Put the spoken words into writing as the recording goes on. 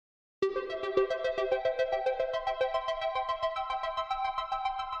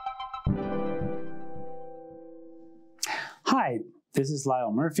This is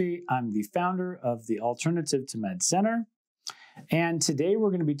Lyle Murphy. I'm the founder of the Alternative to Med Center. And today we're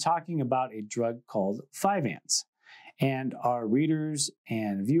going to be talking about a drug called Vyvance. And our readers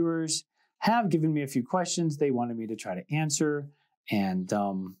and viewers have given me a few questions they wanted me to try to answer. And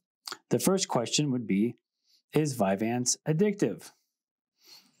the first question would be, is Vyvance addictive?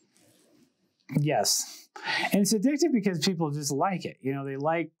 Yes. And it's addictive because people just like it. You know, they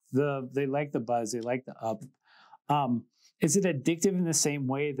like the buzz, they like the up. Is it addictive in the same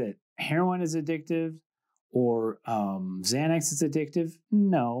way that heroin is addictive or Xanax is addictive?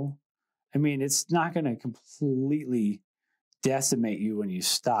 No. I mean, it's not going to completely decimate you when you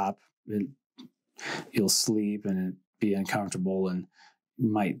stop. You'll sleep and it'd be uncomfortable and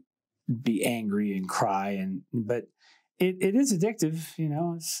you might be angry and cry. But it is addictive. You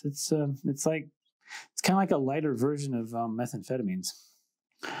know, it's kind of like a lighter version of methamphetamines.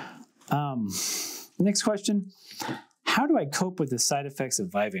 Next question. How do I cope with the side effects of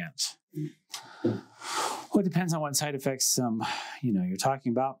Vyvance? Well, it depends on what side effects you're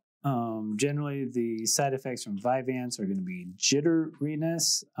talking about. Generally, the side effects from Vyvance are going to be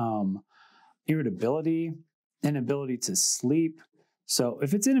jitteriness, irritability, inability to sleep. So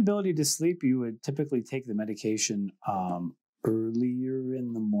if it's inability to sleep, you would typically take the medication earlier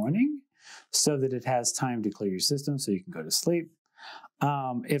in the morning so that it has time to clear your system so you can go to sleep.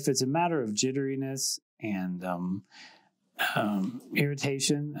 If it's a matter of jitteriness and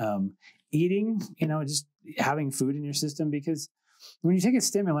irritation, eating, just having food in your system, because when you take a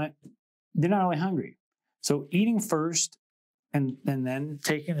stimulant, you're not really hungry. So eating first and then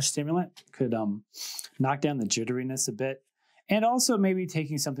taking a stimulant could knock down the jitteriness a bit. And also maybe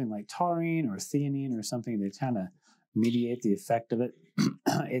taking something like taurine or theanine or something to kind of mediate the effect of it.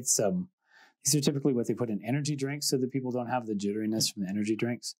 These are typically what they put in energy drinks so that people don't have the jitteriness from the energy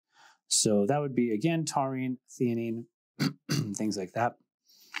drinks. So that would be, again, taurine, theanine, things like that.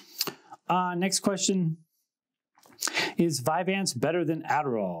 Next question. Is Vyvance better than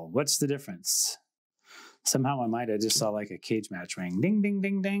Adderall? What's the difference? Somehow in my mind, I just saw like a cage match ring. Ding, ding,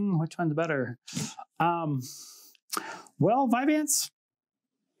 ding, ding. Which one's better? Well, Vyvance.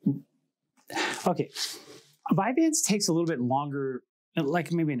 Okay. Vyvance takes a little bit longer,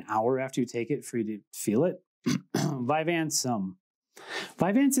 like maybe an hour after you take it for you to feel it. Vyvance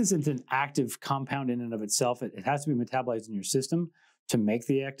isn't an active compound in and of itself. It has to be metabolized in your system to make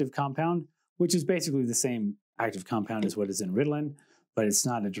the active compound, which is basically the same active compound as what is in Ritalin, but it's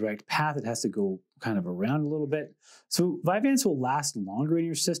not a direct path. It has to go kind of around a little bit. So Vyvance will last longer in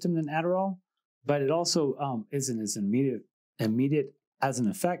your system than Adderall, but it also isn't as immediate as an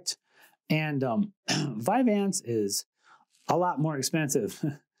effect. And Vyvance is a lot more expensive,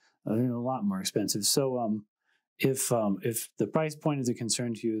 a lot more expensive. So if the price point is a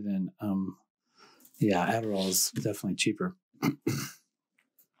concern to you, then Adderall is definitely cheaper.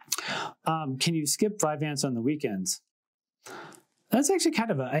 Can you skip Vyvance on the weekends? That's actually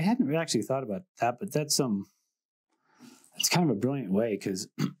kind of I hadn't really actually thought about that, but that's kind of a brilliant way because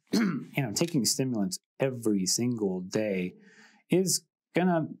taking stimulants every single day is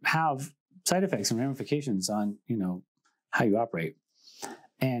gonna have side effects and ramifications on how you operate.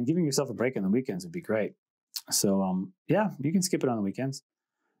 And giving yourself a break on the weekends would be great. So you can skip it on the weekends.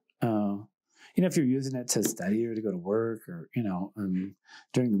 If you're using it to study or to go to work or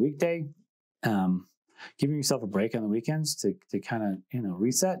during the weekday, giving yourself a break on the weekends to kind of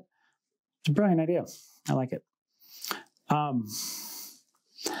reset. It's a brilliant idea. I like it.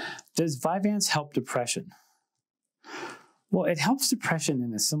 Does Vyvance help depression? Well, it helps depression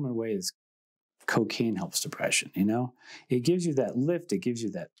in a similar way as cocaine helps depression. It gives you that lift, it gives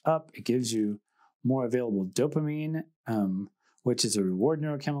you that up, it gives you more available dopamine, which is a reward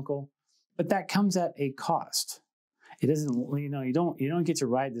neurochemical, but that comes at a cost. It doesn't, you don't get to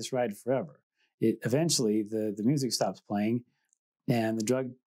ride this ride forever. Eventually the music stops playing and the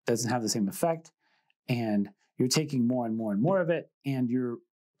drug doesn't have the same effect, and you're taking more and more and more of it, and you're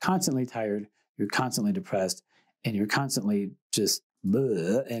constantly tired, you're constantly depressed, and you're constantly just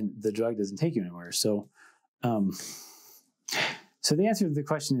bleh, and the drug doesn't take you anywhere. So the answer to the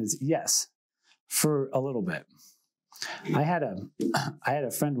question is yes, for a little bit. I had a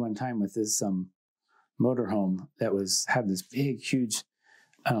friend one time with this motorhome that had this big, huge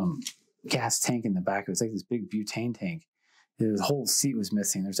gas tank in the back. It was like this big butane tank. The whole seat was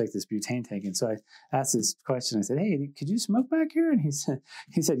missing. There's like this butane tank. And so I asked this question. I said, "Hey, could you smoke back here?" And he said,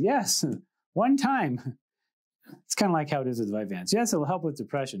 "Yes, one time." It's kind of like how it is with Vyvance. Yes, it'll help with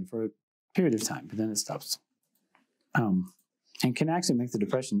depression for a period of time, but then it stops. And can actually make the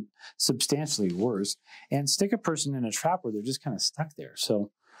depression substantially worse and stick a person in a trap where they're just kind of stuck there.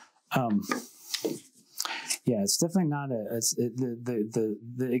 So Yeah, it's definitely not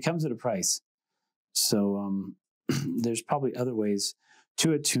it comes at a price. So there's probably other ways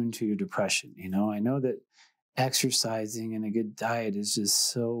to attune to your depression. I know that exercising and a good diet is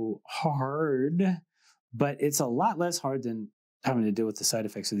just so hard, but it's a lot less hard than having to deal with the side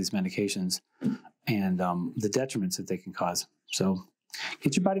effects of these medications and the detriments that they can cause. So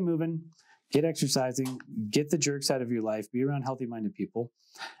get your body moving, get exercising, get the jerks out of your life, be around healthy-minded people,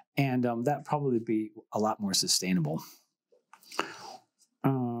 and that probably be a lot more sustainable.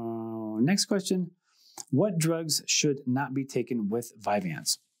 Next question. What drugs should not be taken with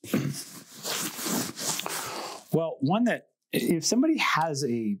Vyvance? Well, one that if somebody has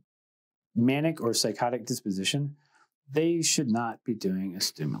a manic or psychotic disposition, they should not be doing a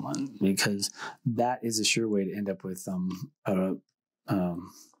stimulant because that is a sure way to end up with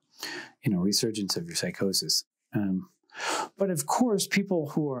resurgence of your psychosis. But of course, people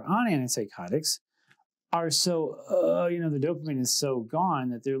who are on antipsychotics are so, the dopamine is so gone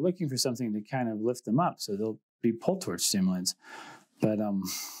that they're looking for something to kind of lift them up. So they'll be pulled towards stimulants. But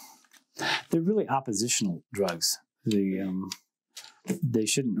they're really oppositional drugs. They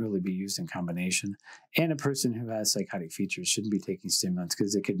shouldn't really be used in combination. And a person who has psychotic features shouldn't be taking stimulants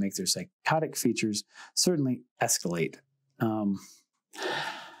because it could make their psychotic features certainly escalate.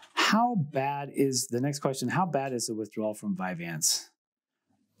 How bad is the next question? How bad is the withdrawal from Vyvance?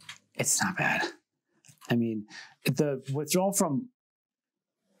 It's not bad. I mean, the withdrawal from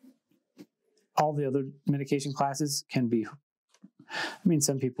all the other medication classes can be,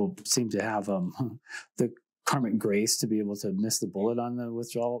 some people seem to have the karmic grace to be able to miss the bullet on the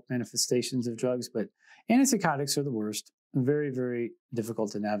withdrawal manifestations of drugs, but antipsychotics are the worst. Very, very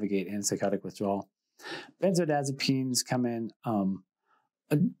difficult to navigate antipsychotic withdrawal. Benzodiazepines come in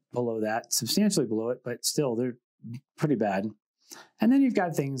below that, substantially below it, but still they're pretty bad. And then you've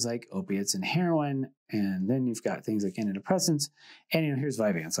got things like opiates and heroin, and then you've got things like antidepressants, and here's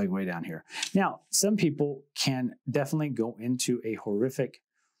Vyvance, like way down here. Now, some people can definitely go into a horrific,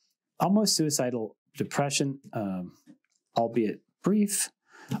 almost suicidal depression, albeit brief,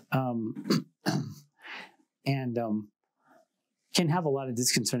 and can have a lot of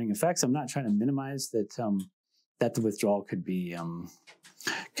disconcerting effects. I'm not trying to minimize that the withdrawal could be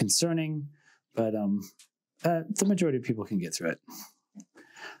concerning, but the majority of people can get through it.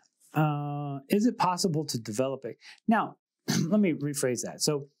 Is it possible to develop it? Now, let me rephrase that.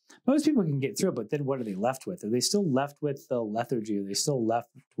 So most people can get through it, but then what are they left with? Are they still left with the lethargy? Are they still left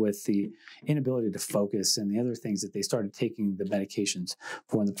with the inability to focus and the other things that they started taking the medications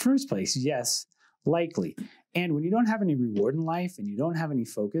for in the first place? Yes, likely. And when you don't have any reward in life and you don't have any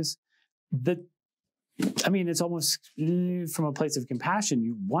focus, it's almost from a place of compassion.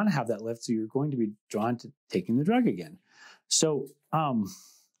 You want to have that left, so you're going to be drawn to taking the drug again. So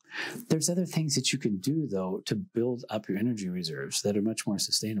there's other things that you can do, though, to build up your energy reserves that are much more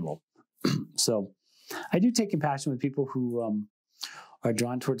sustainable. So I do take compassion with people who are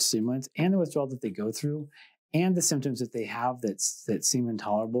drawn towards stimulants and the withdrawal that they go through and the symptoms that they have that seem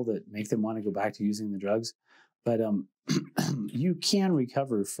intolerable, that make them want to go back to using the drugs. But you can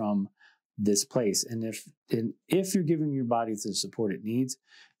recover from this place. And if you're giving your body the support it needs,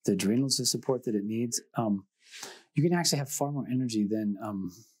 the adrenals the support that it needs, you can actually have far more energy than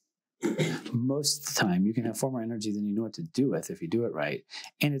most of the time. You can have far more energy than you know what to do with if you do it right.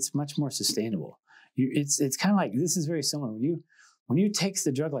 And it's much more sustainable. It's kind of like, this is very similar. When you take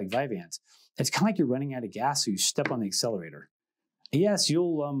the drug like Vyvance, it's kind of like you're running out of gas, so you step on the accelerator. Yes,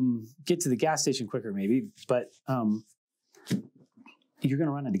 you'll get to the gas station quicker maybe, but you're going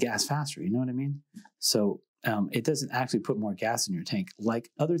to run out of gas faster. You know what I mean? So it doesn't actually put more gas in your tank like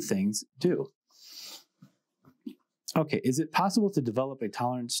other things do. Okay, is it possible to develop a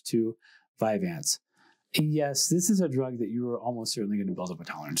tolerance to Vyvance? Yes, this is a drug that you are almost certainly going to build up a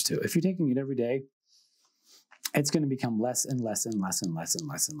tolerance to. If you're taking it every day, it's going to become less and less and less and less and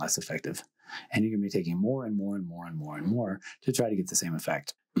less and less effective. And you're going to be taking more and more and more and more and more to try to get the same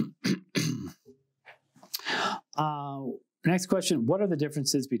effect. Next question, what are the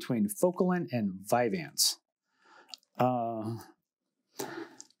differences between Focalin and Vyvance?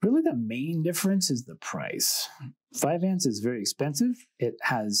 Really the main difference is the price. Vyvance is very expensive. It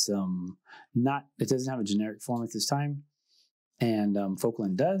has it doesn't have a generic form at this time, and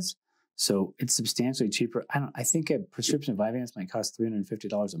Focalin does. So it's substantially cheaper. I think a prescription of Vyvance might cost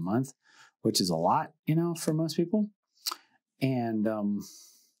 $350 a month, which is a lot, for most people. And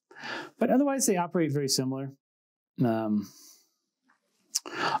but otherwise they operate very similar. All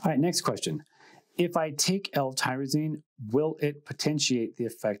right, next question. If I take L-tyrosine, will it potentiate the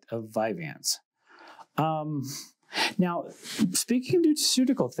effect of Vyvance? Now, speaking of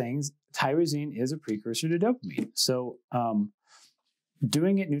nutraceutical things, tyrosine is a precursor to dopamine. So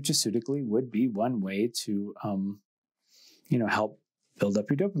doing it nutraceutically would be one way to, help build up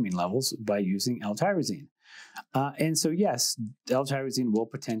your dopamine levels by using L-tyrosine. And so, yes, L-tyrosine will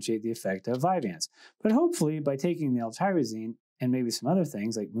potentiate the effect of Vyvance. But hopefully, by taking the L-tyrosine and maybe some other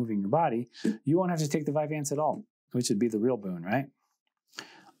things like moving your body, you won't have to take the Vyvance at all, which would be the real boon, right?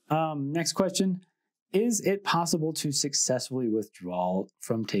 Next question. Is it possible to successfully withdraw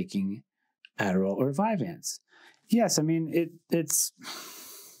from taking Adderall or Vyvance? Yes, I mean, it's,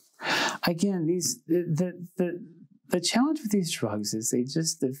 again, the challenge with these drugs is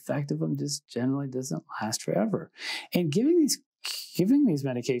the effect of them just generally doesn't last forever. And giving these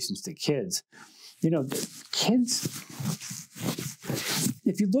medications to kids, kids,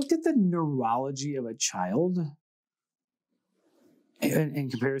 if you looked at the neurology of a child in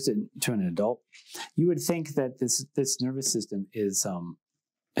comparison to an adult, you would think that this nervous system is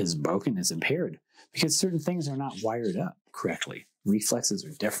broken, is impaired, because certain things are not wired up correctly. Reflexes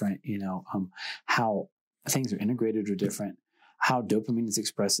are different, how things are integrated are different, how dopamine is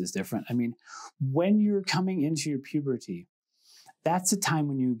expressed is different. I mean, when you're coming into your puberty, that's the time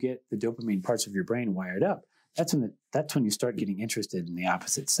when you get the dopamine parts of your brain wired up. That's when you start getting interested in the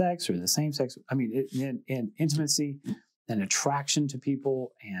opposite sex or the same sex. I mean, in intimacy and attraction to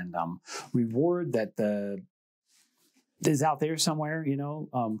people and reward that is out there somewhere.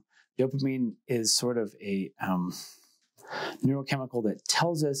 Dopamine is sort of a neurochemical that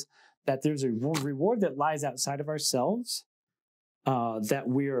tells us that there's a reward that lies outside of ourselves that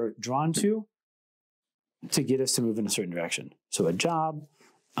we're drawn to get us to move in a certain direction. So a job,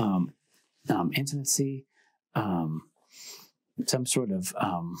 intimacy, some sort of,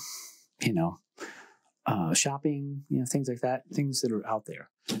 shopping, things like that, things that are out there.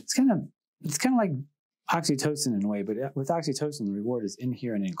 It's kind of like oxytocin in a way, but with oxytocin, the reward is in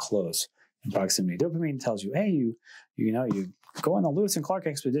here and in close in proximity. Dopamine tells you, hey, you go on the Lewis and Clark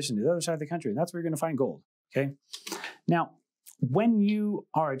expedition to the other side of the country, and that's where you're going to find gold. Okay. Now, when you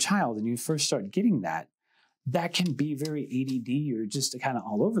are a child and you first start getting that can be very ADD or just kind of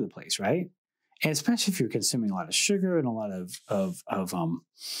all over the place, right? And especially if you're consuming a lot of sugar and a lot of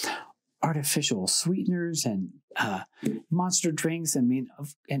artificial sweeteners and monster drinks. I mean,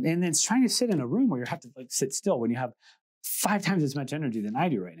 and then it's trying to sit in a room where you have to sit still when you have 5 times as much energy than I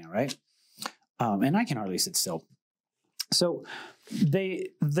do right now, right? And I can hardly sit still. So the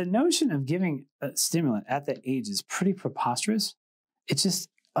notion of giving a stimulant at that age is pretty preposterous. It just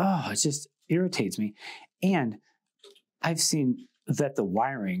irritates me. And I've seen that the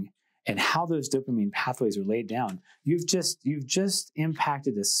wiring and how those dopamine pathways are laid down, you've just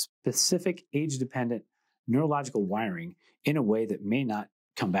impacted a specific age-dependent neurological wiring in a way that may not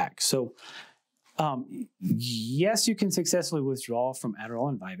come back. So yes, you can successfully withdraw from Adderall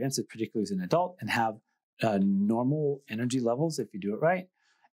and Vyvance, particularly as an adult, and have normal energy levels if you do it right.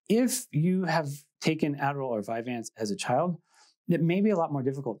 If you have taken Adderall or Vyvance as a child, it may be a lot more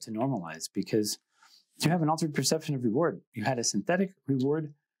difficult to normalize because you have an altered perception of reward. You had a synthetic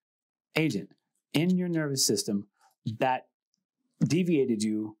reward agent in your nervous system that deviated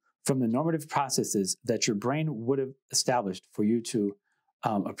you from the normative processes that your brain would have established for you to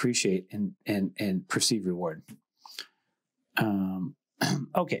appreciate and perceive reward.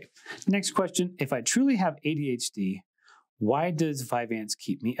 Okay, next question. If I truly have ADHD, why does Vyvance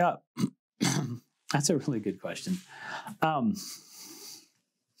keep me up? That's a really good question.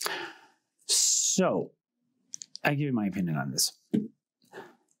 So I give you my opinion on this.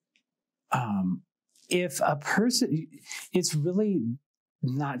 If a person, it's really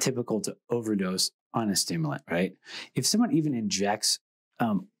not typical to overdose on a stimulant, right? If someone even injects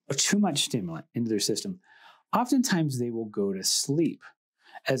too much stimulant into their system, oftentimes they will go to sleep,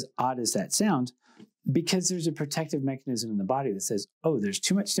 as odd as that sounds, because there's a protective mechanism in the body that says, oh, there's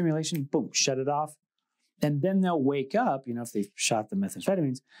too much stimulation, boom, shut it off. And then they'll wake up, if they've shot the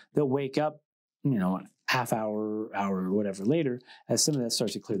methamphetamines, they'll wake up, half hour, whatever later, as some of that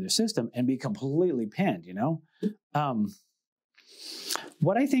starts to clear their system and be completely pinned,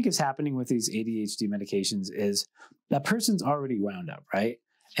 What I think is happening with these ADHD medications is that person's already wound up, right?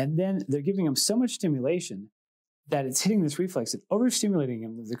 And then they're giving them so much stimulation that it's hitting this reflex and overstimulating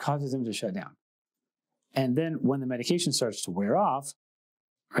them that causes them to shut down. And then when the medication starts to wear off,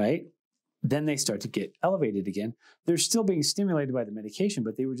 right, then they start to get elevated again. They're still being stimulated by the medication,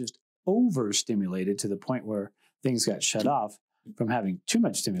 but they were just overstimulated to the point where things got shut off from having too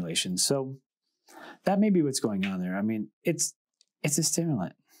much stimulation. So that may be what's going on there. I mean, it's a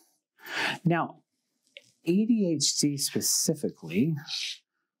stimulant. Now, ADHD specifically,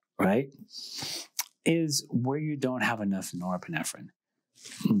 right? is where you don't have enough norepinephrine,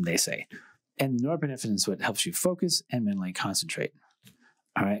 they say. And norepinephrine is what helps you focus and mentally concentrate.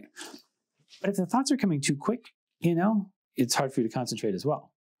 All right. But if the thoughts are coming too quick, it's hard for you to concentrate as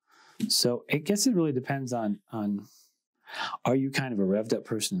well. So I guess it really depends on are you kind of a revved up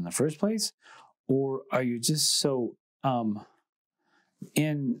person in the first place, or are you just so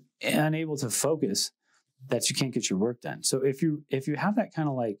unable to focus that you can't get your work done? So if you have that kind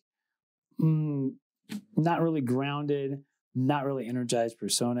of like not really grounded, not really energized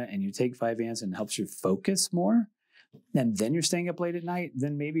persona, and you take Vyvance and it helps you focus more, and then you're staying up late at night,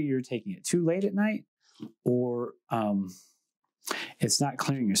 then maybe you're taking it too late at night, or it's not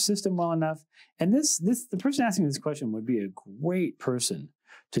clearing your system well enough. And the person asking this question would be a great person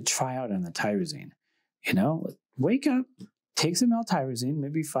to try out on the tyrosine. Wake up, take some L-tyrosine,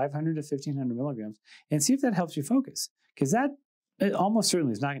 maybe 500 to 1500 milligrams, and see if that helps you focus. Because it almost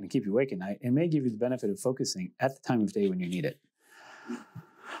certainly is not going to keep you awake at night and may give you the benefit of focusing at the time of day when you need it.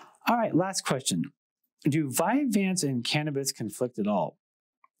 All right, last question. Do Vyvance and cannabis conflict at all?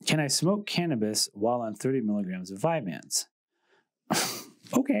 Can I smoke cannabis while on 30 milligrams of Vyvance?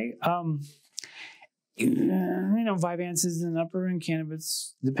 Okay. Vyvance is an upper, and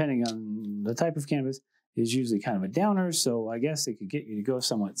cannabis, depending on the type of cannabis, is usually kind of a downer. So I guess it could get you to go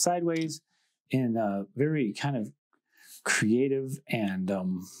somewhat sideways in a very kind of creative and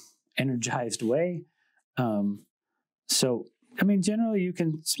energized way. Generally you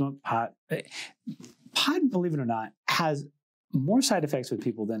can smoke pot. Pot, believe it or not, has more side effects with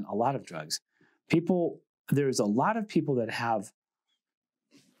people than a lot of drugs. There's a lot of people that have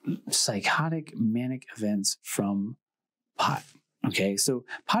psychotic, manic events from pot. Okay, so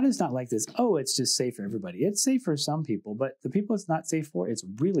pot is not like this, it's just safe for everybody. It's safe for some people, but the people it's not safe for, it's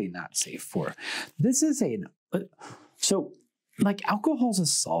really not safe for. This is like alcohol's a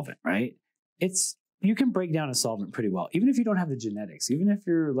solvent, right? You can break down a solvent pretty well, even if you don't have the genetics. Even if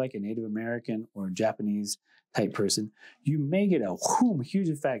you're like a Native American or Japanese type person, you may get a huge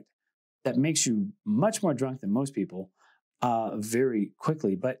effect that makes you much more drunk than most people very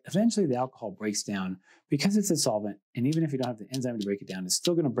quickly. But eventually the alcohol breaks down because it's a solvent. And even if you don't have the enzyme to break it down, it's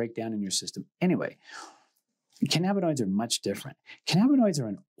still going to break down in your system anyway. Cannabinoids are much different. Cannabinoids are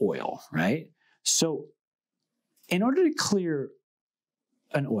an oil, right? So in order to clear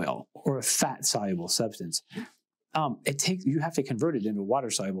an oil or a fat-soluble substance, you have to convert it into a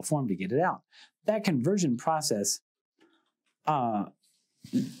water-soluble form to get it out. That conversion process,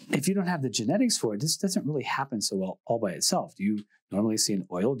 if you don't have the genetics for it, this doesn't really happen so well all by itself. Do you normally see an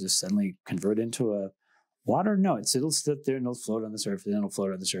oil just suddenly convert into a water? No, it'll sit there and it'll float on the surface, and it'll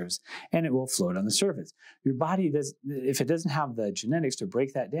float on the surface, and it will float on the surface. Your body if it doesn't have the genetics to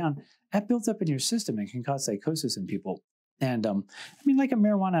break that down, that builds up in your system and can cause psychosis in people. And like a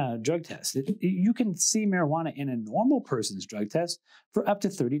marijuana drug test, you can see marijuana in a normal person's drug test for up to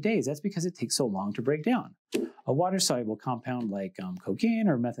 30 days. That's because it takes so long to break down. A water-soluble compound like cocaine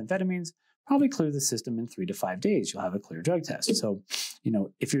or methamphetamines probably clear the system in 3 to 5 days. You'll have a clear drug test. So,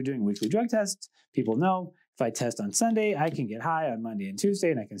 if you're doing weekly drug tests, people know if I test on Sunday, I can get high on Monday and Tuesday,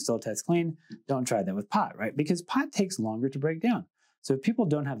 and I can still test clean. Don't try that with pot, right? Because pot takes longer to break down. So if people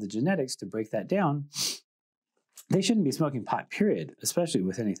don't have the genetics to break that down, they shouldn't be smoking pot, period, especially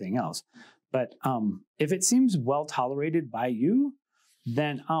with anything else. But if it seems well tolerated by you,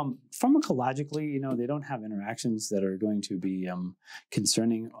 then pharmacologically, they don't have interactions that are going to be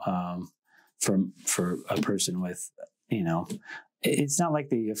concerning for a person with, it's not like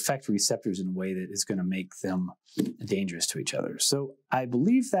they affect receptors in a way that is going to make them dangerous to each other. So I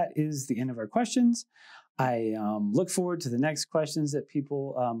believe that is the end of our questions. I look forward to the next questions that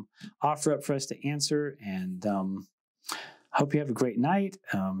people offer up for us to answer, and hope you have a great night.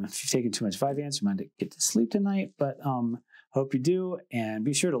 If you've taken too much Vyvance, you might get to sleep tonight, but hope you do, and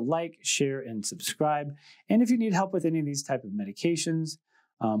be sure to like, share, and subscribe. And if you need help with any of these type of medications,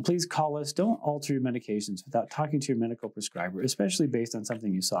 please call us. Don't alter your medications without talking to your medical prescriber, especially based on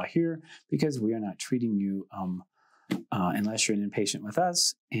something you saw here, because we are not treating you unless you're an inpatient with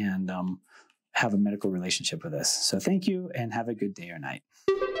us and have a medical relationship with us. So thank you, and have a good day or night.